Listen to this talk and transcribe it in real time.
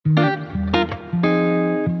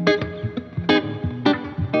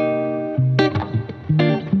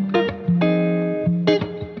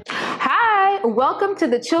Welcome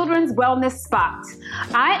to the Children's Wellness Spot.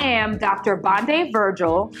 I am Dr. Bonde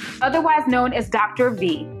Virgil, otherwise known as Dr.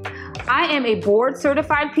 V. I am a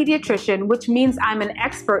board-certified pediatrician, which means I'm an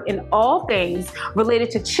expert in all things related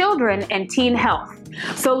to children and teen health.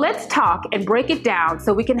 So let's talk and break it down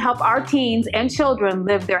so we can help our teens and children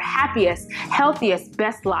live their happiest, healthiest,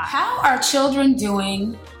 best lives. How are children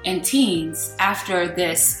doing and teens after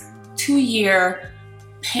this 2-year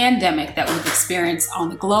pandemic that we've experienced on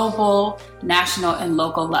the global, national, and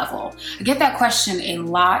local level? I get that question a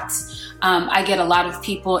lot. I get a lot of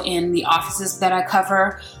people in the offices that I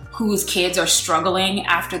cover whose kids are struggling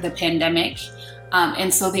after the pandemic.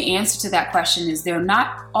 And so the answer to that question is they're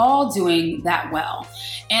not all doing that well.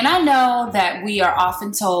 And I know that we are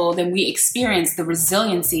often told and we experience the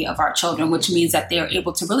resiliency of our children, which means that they are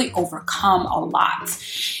able to really overcome a lot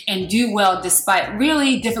and do well despite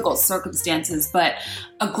really difficult circumstances. But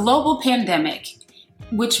a global pandemic,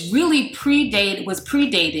 which really was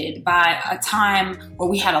predated by a time where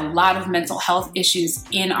we had a lot of mental health issues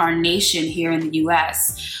in our nation here in the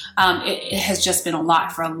US. It has just been a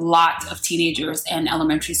lot for a lot of teenagers and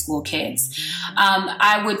elementary school kids.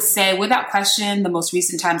 I would say without question, the most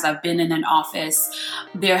recent times I've been in an office,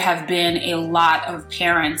 there have been a lot of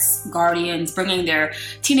parents, guardians bringing their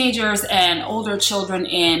teenagers and older children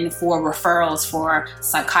in for referrals for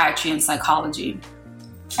psychiatry and psychology.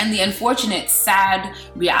 And the unfortunate, sad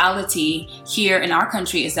reality here in our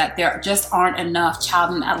country is that there just aren't enough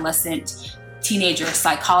child and adolescent teenager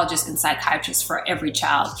psychologists and psychiatrists for every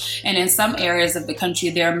child. And in some areas of the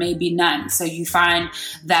country, there may be none. So you find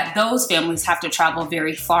that those families have to travel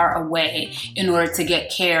very far away in order to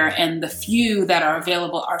get care. And the few that are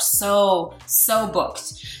available are so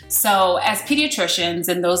booked. So as pediatricians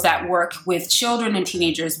and those that work with children and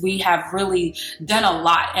teenagers, we have really done a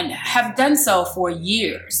lot and have done so for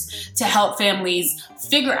years to help families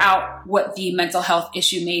figure out what the mental health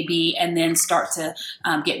issue may be and then start to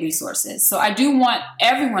get resources. So I do want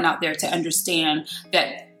everyone out there to understand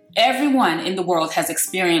that everyone in the world has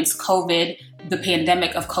experienced COVID, the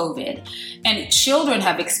pandemic of COVID, and children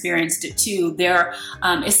have experienced it too. There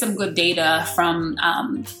is some good data from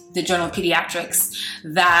the Journal of Pediatrics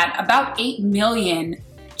that about 8 million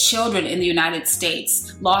children in the United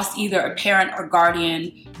States lost either a parent or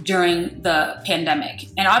guardian during the pandemic.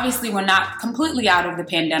 And obviously we're not completely out of the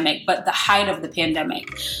pandemic, but the height of the pandemic.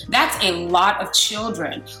 That's a lot of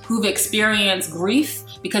children who've experienced grief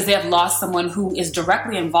because they have lost someone who is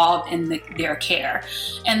directly involved in their care.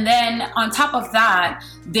 And then on top of that,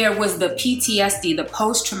 there was the PTSD, the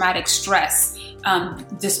post-traumatic stress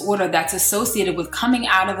disorder that's associated with coming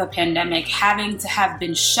out of a pandemic, having to have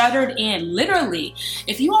been shuttered in, literally.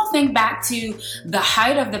 If you all think back to the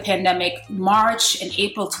height of the pandemic, March and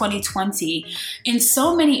April 2020, in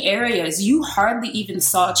so many areas, you hardly even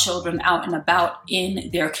saw children out and about in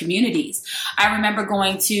their communities. I remember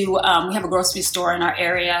going to, we have a grocery store in our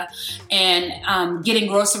area, and getting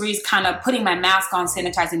groceries, kind of putting my mask on,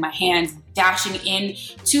 sanitizing my hands, dashing in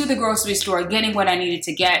to the grocery store, getting what I needed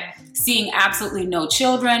to get, seeing absolutely no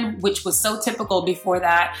children, which was so typical before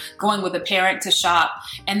that, going with a parent to shop,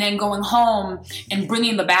 and then going home and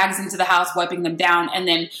bringing the bags into the house, wiping them down, and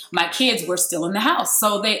then my kids were still in the house.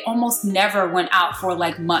 So they almost never went out for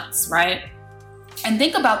like months, right? And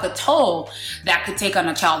think about the toll that could take on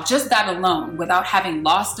a child, just that alone, without having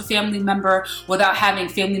lost a family member, without having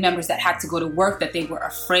family members that had to go to work that they were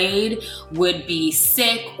afraid would be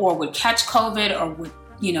sick or would catch COVID or would,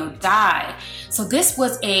 die. So this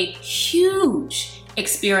was a huge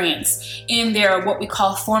experience in their what we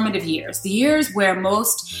call formative years, the years where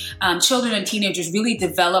most children and teenagers really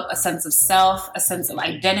develop a sense of self, a sense of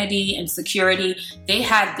identity and security. They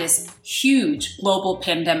had this huge global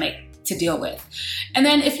pandemic to deal with. And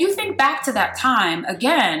then if you think back to that time,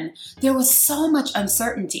 again, there was so much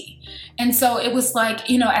uncertainty. And so it was like,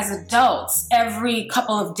 as adults, every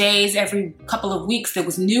couple of days, every couple of weeks, there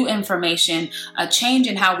was new information, a change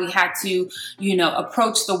in how we had to,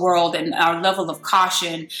 approach the world and our level of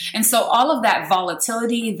caution. And so all of that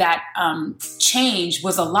volatility, that change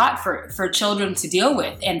was a lot for children to deal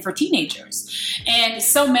with and for teenagers. And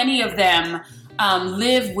so many of them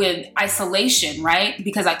live with isolation, right?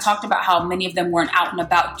 Because I talked about how many of them weren't out and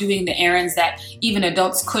about doing the errands that even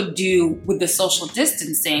adults could do with the social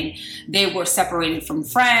distancing. They were separated from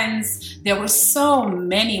friends. There were so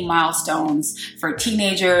many milestones for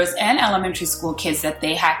teenagers and elementary school kids that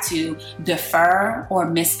they had to defer or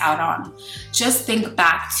miss out on. Just think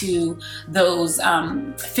back to those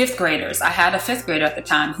fifth graders. I had a fifth grader at the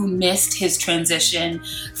time who missed his transition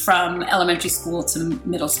from elementary school to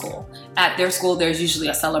middle school. At their school, school, there's usually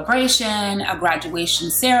a celebration, a graduation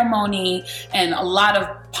ceremony, and a lot of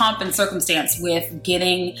pomp and circumstance with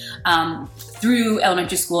getting through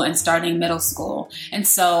elementary school and starting middle school. And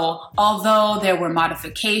so although there were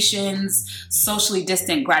modifications, socially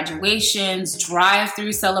distant graduations,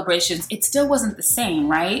 drive-through celebrations, it still wasn't the same,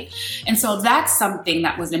 right? And so that's something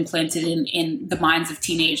that was implanted in the minds of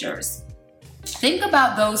teenagers. Think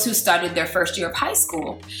about those who started their first year of high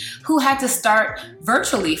school, who had to start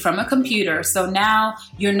virtually from a computer. So now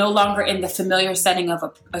you're no longer in the familiar setting of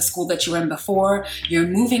a school that you were in before. You're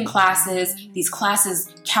moving classes. These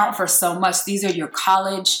classes count for so much. These are your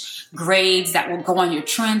college grades that will go on your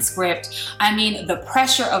transcript. I mean, the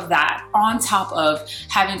pressure of that on top of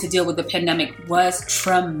having to deal with the pandemic was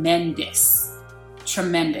tremendous,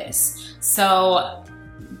 tremendous. So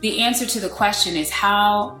the answer to the question is,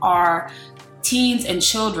 how are teens and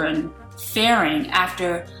children faring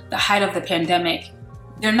after the height of the pandemic?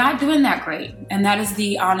 They're not doing that great. And that is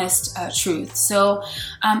the honest truth. So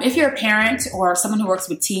if you're a parent or someone who works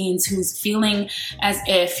with teens who's feeling as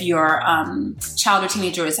if your child or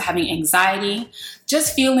teenager is having anxiety,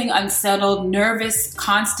 just feeling unsettled, nervous,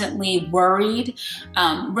 constantly worried,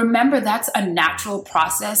 remember that's a natural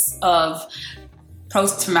process of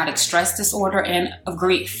post-traumatic stress disorder and of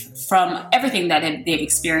grief from everything that they've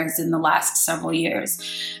experienced in the last several years.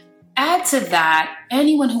 Add to that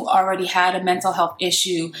anyone who already had a mental health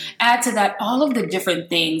issue. Add to that all of the different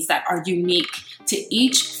things that are unique to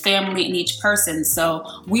each family and each person. So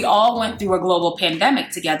we all went through a global pandemic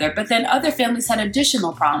together, but then other families had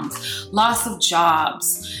additional problems, loss of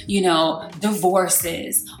jobs,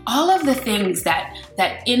 divorces, all of the things that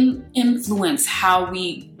influence how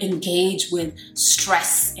we engage with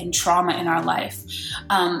stress and trauma in our life.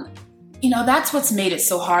 That's what's made it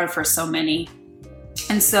so hard for so many.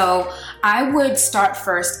 And so I would start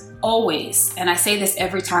first always, and I say this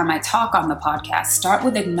every time I talk on the podcast, start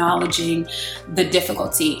with acknowledging the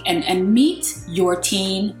difficulty and meet your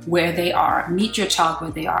teen where they are, meet your child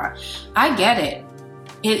where they are. I get it.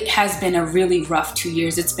 It has been a really rough 2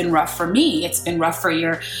 years. It's been rough for me. It's been rough for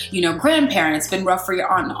your, grandparents. It's been rough for your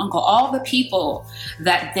aunt and uncle, all the people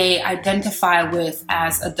that they identify with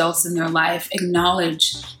as adults in their life.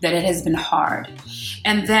 Acknowledge that it has been hard.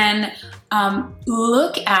 And then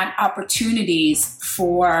look at opportunities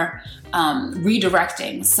for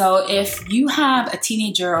redirecting. So if you have a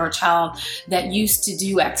teenager or a child that used to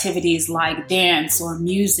do activities like dance or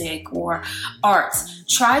music or arts,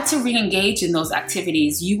 try to re-engage in those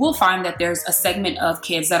activities. You will find that there's a segment of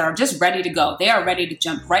kids that are just ready to go. They are ready to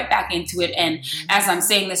jump right back into it. And as I'm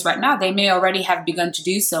saying this right now, they may already have begun to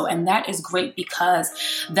do so. And that is great because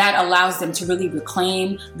that allows them to really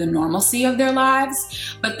reclaim the normalcy of their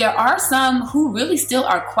lives. But there are some who really still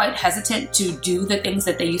are quite hesitant to do the things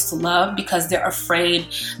that they used to love because they're afraid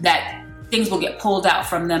that things will get pulled out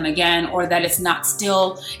from them again, or that it's not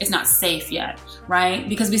safe yet, right?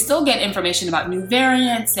 Because we still get information about new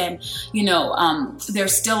variants and,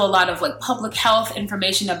 there's still a lot of public health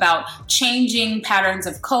information about changing patterns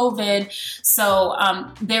of COVID. So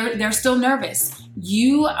they're still nervous.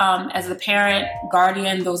 You, as the parent,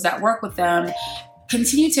 guardian, those that work with them,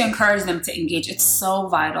 continue to encourage them to engage. It's so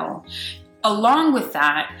vital. Along with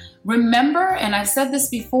that, remember, and I've said this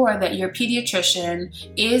before, that your pediatrician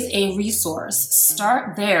is a resource.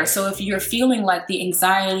 Start there. So if you're feeling like the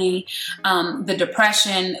anxiety, the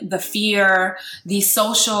depression, the fear, the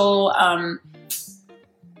social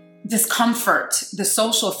discomfort, the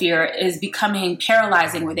social fear is becoming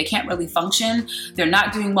paralyzing where they can't really function, they're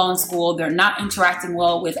not doing well in school, they're not interacting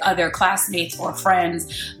well with other classmates or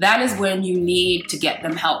friends, that is when you need to get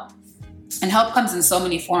them help. And help comes in so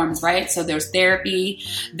many forms, right? So there's therapy,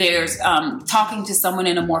 there's talking to someone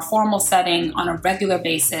in a more formal setting on a regular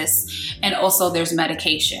basis, and also there's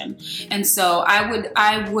medication. And so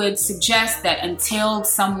I would suggest that until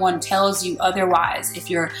someone tells you otherwise, if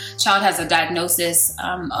your child has a diagnosis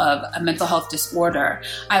of a mental health disorder,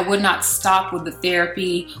 I would not stop with the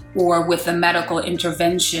therapy or with the medical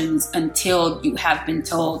interventions until you have been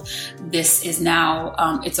told this is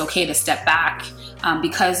now, it's okay to step back,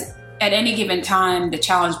 because at any given time, the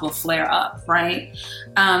challenge will flare up, right?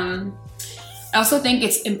 I also think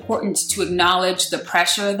it's important to acknowledge the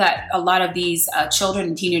pressure that a lot of these children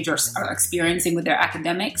and teenagers are experiencing with their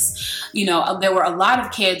academics. There were a lot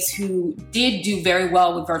of kids who did do very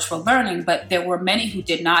well with virtual learning, but there were many who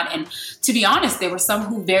did not. And to be honest, there were some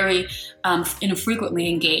who very infrequently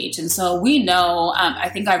engage. And so we know, I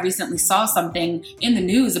think I recently saw something in the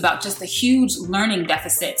news about just the huge learning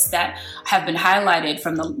deficits that have been highlighted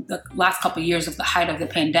from the last couple of years of the height of the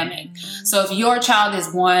pandemic. So if your child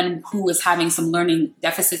is one who is having some learning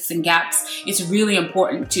deficits and gaps, it's really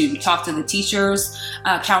important to talk to the teachers,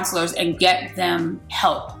 counselors, and get them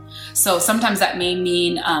help. So sometimes that may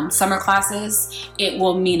mean summer classes, it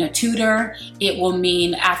will mean a tutor, it will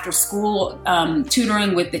mean after school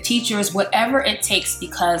tutoring with the teachers, whatever it takes,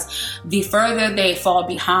 because the further they fall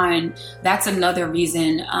behind, that's another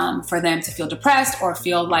reason for them to feel depressed or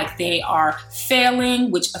feel like they are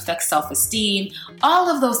failing, which affects self-esteem. All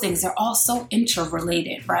of those things are all so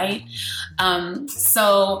interrelated, right?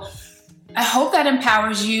 So I hope that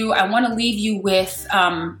empowers you. I want to leave you with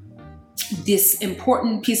this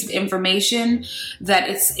important piece of information, that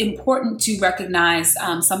it's important to recognize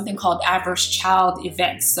something called adverse child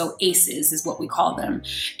events. So ACEs is what we call them.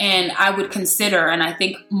 And I would consider, and I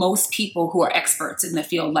think most people who are experts in the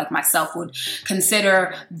field like myself would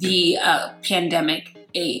consider the pandemic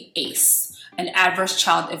a ACE, an adverse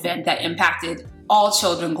child event that impacted all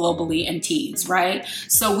children globally and teens, right?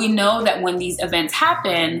 So we know that when these events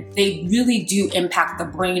happen, they really do impact the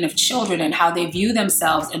brain of children and how they view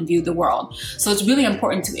themselves and view the world. So it's really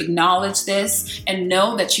important to acknowledge this and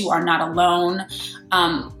know that you are not alone.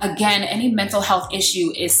 Again, any mental health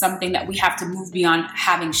issue is something that we have to move beyond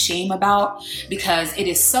having shame about, because it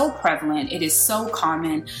is so prevalent, it is so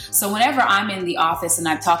common. So whenever I'm in the office and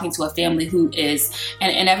I'm talking to a family who is,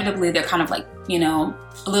 and inevitably they're kind of like,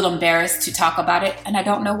 a little embarrassed to talk about it, and I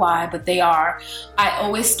don't know why, but they are, I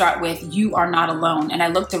always start with, you are not alone. And I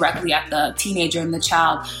look directly at the teenager and the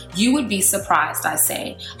child. You would be surprised, I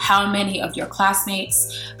say, how many of your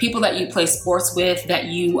classmates, people that you play sports with, that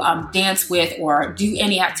you dance with or do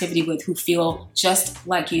any activity with, who feel just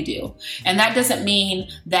like you do. And that doesn't mean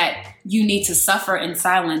that you need to suffer in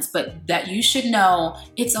silence, but that you should know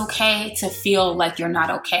it's okay to feel like you're not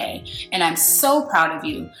okay. And I'm so proud of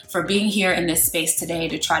you for being here in this space today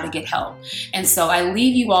to try to get help. And so I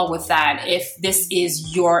leave you all with that. If this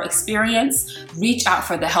is your experience, reach out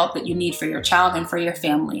for the help that you need for your child and for your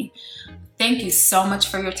family. Thank you so much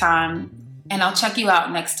for your time, and I'll check you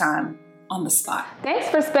out next time on The Spot. Thanks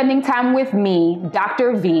for spending time with me,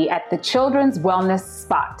 Dr. V, at the Children's Wellness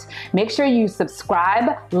Spot. Make sure you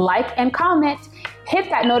subscribe, like, and comment. Hit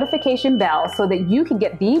that notification bell so that you can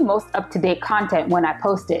get the most up-to-date content when I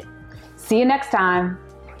post it. See you next time.